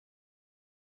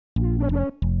Hi,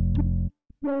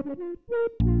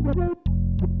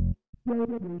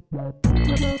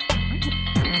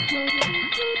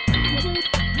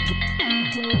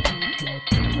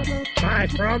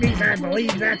 Froggies, I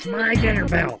believe that's my dinner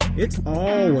bell. It's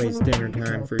always dinner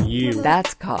time for you.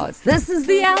 That's 'cause this is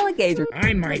the Alligator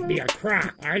I might be a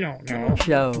croc, I don't know.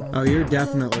 Show. Oh, you're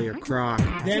definitely a croc.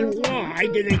 Then why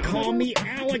do they call me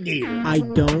Alligator? I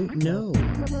don't know.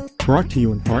 Brought to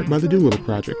you in part by the Doolittle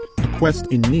Project, a quest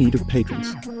in need of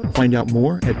patrons. Find out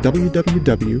more at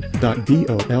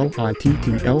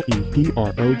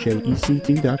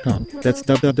www.DOLITTLEPROJECT.com. That's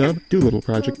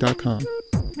www.doolittleproject.com.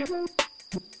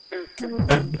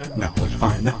 And now let's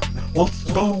find out what's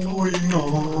going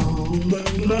on.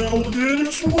 The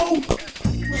Alligator's woke.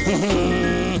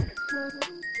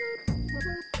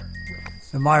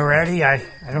 Am I ready? I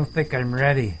don't think I'm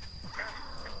ready.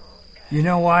 You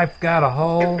know, I've got a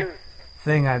whole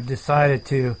thing. I've decided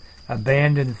to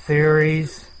abandon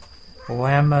theories,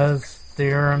 lemmas,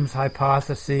 theorems,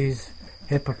 hypotheses,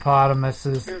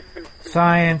 hippopotamuses,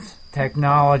 science,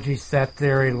 technology, set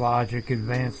theory, logic,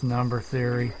 advanced number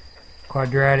theory,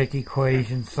 quadratic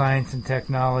equations, science and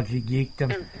technology,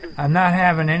 geekdom. I'm not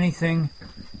having anything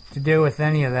to do with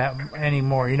any of that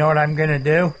anymore. You know what I'm going to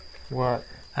do? What?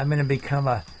 I'm going to become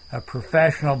a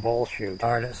professional bullshit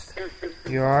artist.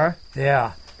 You are?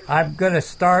 Yeah. I'm going to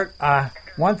start,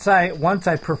 once I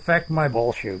perfect my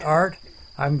bullshit art,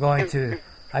 I'm going to,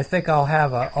 I think I'll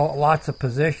have lots of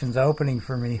positions opening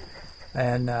for me,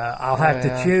 and I'll have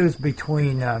to choose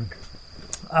between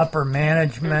upper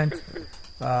management,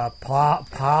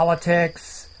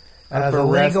 politics, the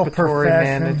legal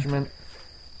profession. Management.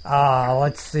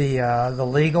 Let's see, the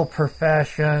legal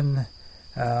profession.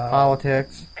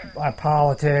 Politics.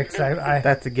 Politics.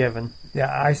 That's a given. Yeah,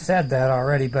 I said that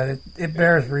already, but it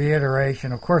bears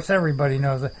reiteration. Of course, everybody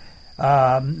knows it.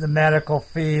 The medical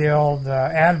field,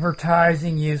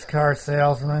 advertising, used car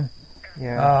salesman,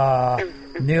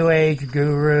 new age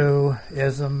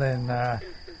guru-ism, and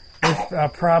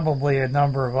there's probably a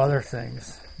number of other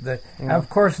things. Of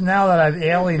course, now that I've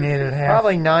alienated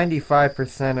probably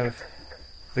 95% of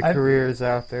the careers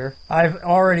out there. I've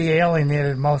already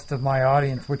alienated most of my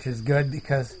audience, which is good,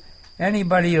 because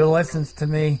anybody who listens to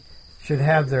me should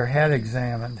have their head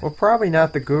examined. Well, probably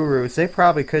not the gurus. They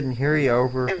probably couldn't hear you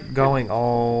over going,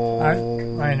 oh.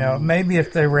 I know. Maybe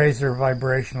if they raise their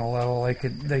vibrational level, they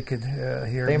could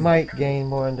hear. They might gain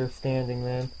more understanding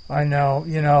then. I know.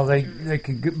 You know, they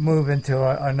could move into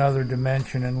another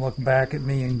dimension and look back at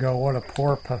me and go, what a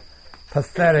poor,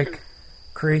 pathetic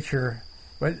creature.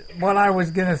 But what I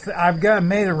was going to I've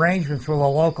made arrangements with a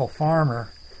local farmer.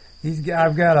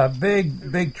 I've got a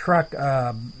big truck,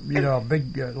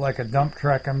 big like a dump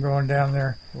truck. I'm going down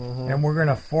there, and we're going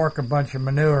to fork a bunch of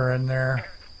manure in there.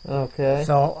 Okay.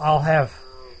 So I'll have,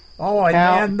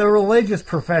 and the religious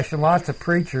profession, lots of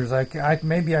preachers.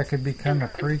 Maybe I could become a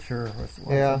preacher.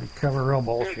 Become a real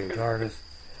bullshit artist.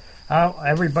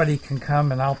 Everybody can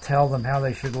come, and I'll tell them how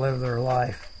they should live their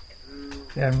life,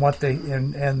 and what they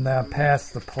and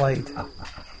pass the plate.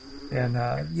 And,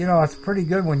 it's pretty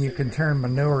good when you can turn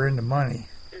manure into money.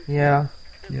 Yeah.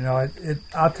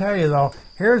 I'll tell you, though,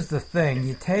 here's the thing.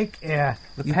 You take...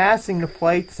 passing the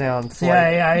plate sounds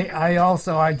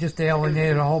I just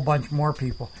alienated a whole bunch more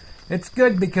people. It's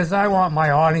good because I want my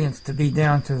audience to be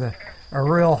down to a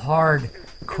real hard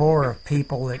core of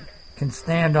people that can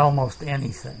stand almost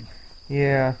anything.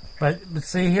 Yeah. But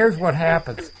see, here's what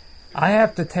happens. I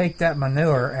have to take that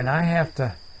manure, and I have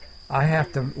to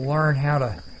learn how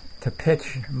to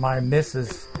pitch my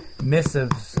missives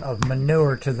of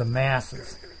manure to the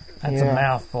masses. That's a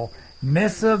mouthful.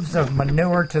 Missives of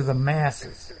manure to the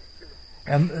masses.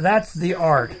 And that's the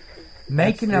art.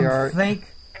 Making them think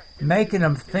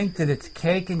that it's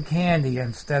cake and candy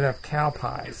instead of cow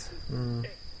pies.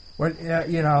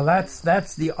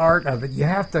 That's the art of it. You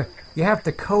have to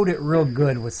coat it real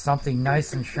good with something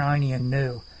nice and shiny and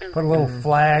new. Put a little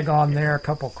flag on there, a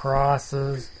couple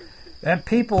crosses. And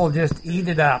people will just eat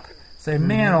it up. Say,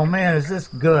 man, oh man, is this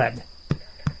good?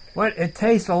 It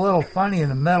tastes a little funny in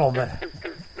the middle, but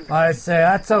I say,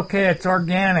 that's okay, it's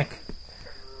organic.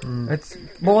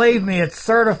 Believe me, it's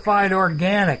certified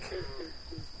organic.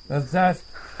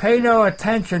 Pay no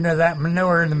attention to that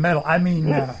manure in the middle. I mean,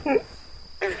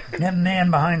 that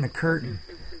man behind the curtain,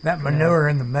 that manure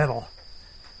in the middle.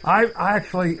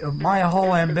 My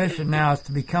whole ambition now is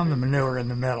to become the manure in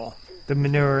the middle. The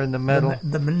manure in the middle.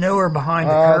 The manure behind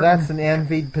the curtain. Oh, that's an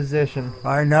envied position.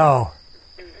 I know.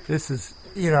 This is,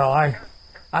 I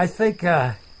think...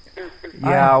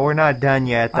 we're not done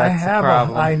yet. That's the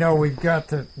problem. I know we've got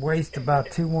to waste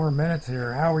about 2 more minutes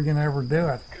here. How are we going to ever do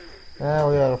it? Ah,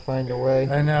 we ought to find a way.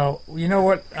 I know. You know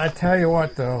what? I tell you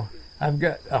what, though. I've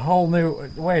got a whole new...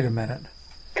 Wait a minute.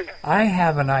 I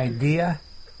have an idea,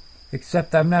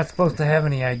 except I'm not supposed to have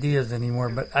any ideas anymore,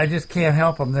 but I just can't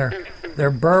help them. They're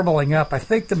burbling up. I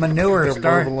think the manure is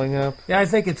starting... burbling up? Yeah, I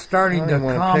think it's starting to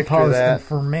wanna picture compost that. and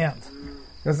ferment.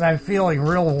 Because I'm feeling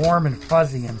real warm and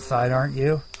fuzzy inside, aren't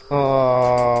you?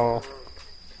 Oh.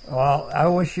 Well, I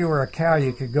wish you were a cow.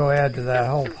 You could go add to that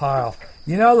whole pile.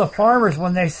 You know, the farmers,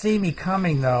 when they see me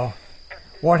coming, though,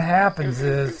 what happens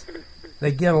is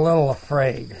they get a little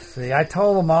afraid. See, I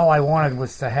told them all I wanted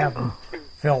was to have them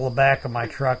fill the back of my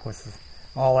truck with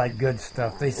all that good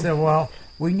stuff. They said, well,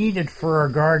 we need it for our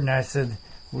garden. I said,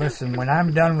 listen, when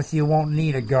I'm done with you, won't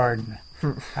need a garden.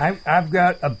 I've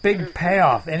got a big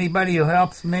payoff. Anybody who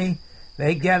helps me,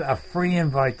 they get a free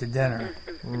invite to dinner.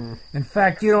 In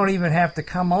fact, you don't even have to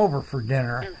come over for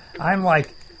dinner. I'm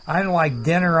like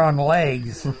dinner on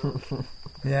legs.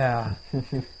 Yeah.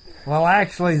 Well,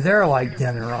 actually, they're like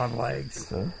dinner on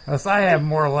legs. Because I have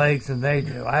more legs than they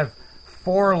do. I have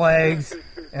 4 legs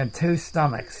and 2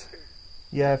 stomachs.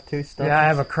 You have 2 stomachs? Yeah, I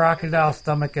have a crocodile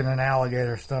stomach and an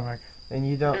alligator stomach. And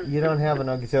you don't have an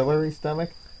auxiliary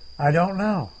stomach? I don't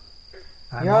know.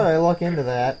 You ought to look into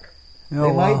that. No,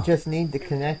 they might just need to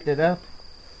connect it up.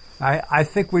 I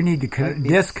think we need to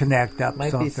disconnect up might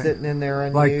something. Might be sitting in there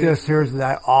unused. Like this. Here's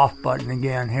that off button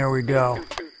again. Here we go.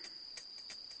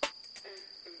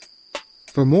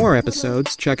 For more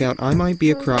episodes, check out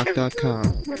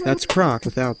imightbeacroc.com. That's croc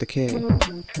without the K.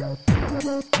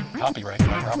 Copyright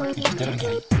by Robert E.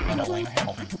 Dillon and Elena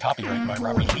Hamilton. Copyright by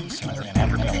Robert E. Singer and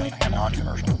Elena Hamilton.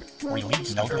 Non-commercial.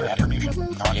 Release, no attribution,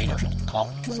 non-commercial.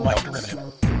 Commons, no derivative.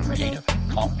 Creative,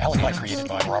 Alligator created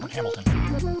by Robert Hamilton.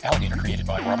 Alligator created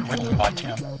by Robert, written by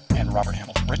Tim and Robert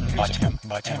Hamilton. Written by Tim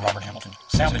Robert Hamilton.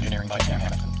 Sound engineering by Tim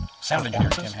Hamilton. Sound engineer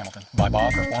Tim Hamilton. By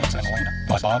Bob, Performance, and Elena.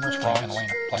 By Bob, Frogs, and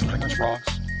Elena. Plus Ringers,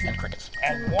 Frogs, and Crickets.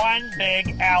 And one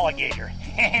big alligator.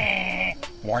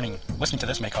 Warning, listening to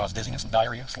this may cause dizziness,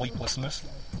 diarrhea, sleeplessness,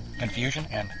 confusion,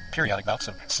 and periodic bouts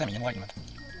of semi-enlightenment.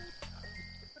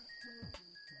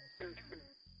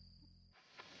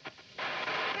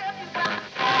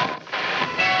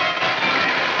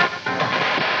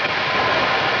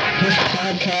 This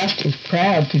podcast is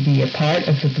proud to be a part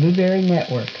of the Blueberry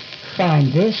Network.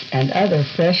 Find this and other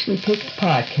freshly picked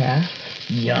podcasts,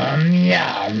 Yum,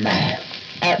 yum.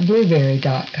 at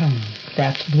blueberry.com.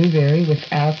 That's blueberry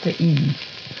without the E.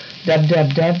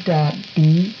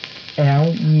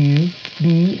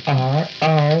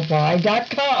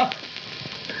 www.blueberry.com.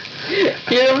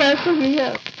 You're messing me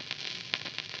up.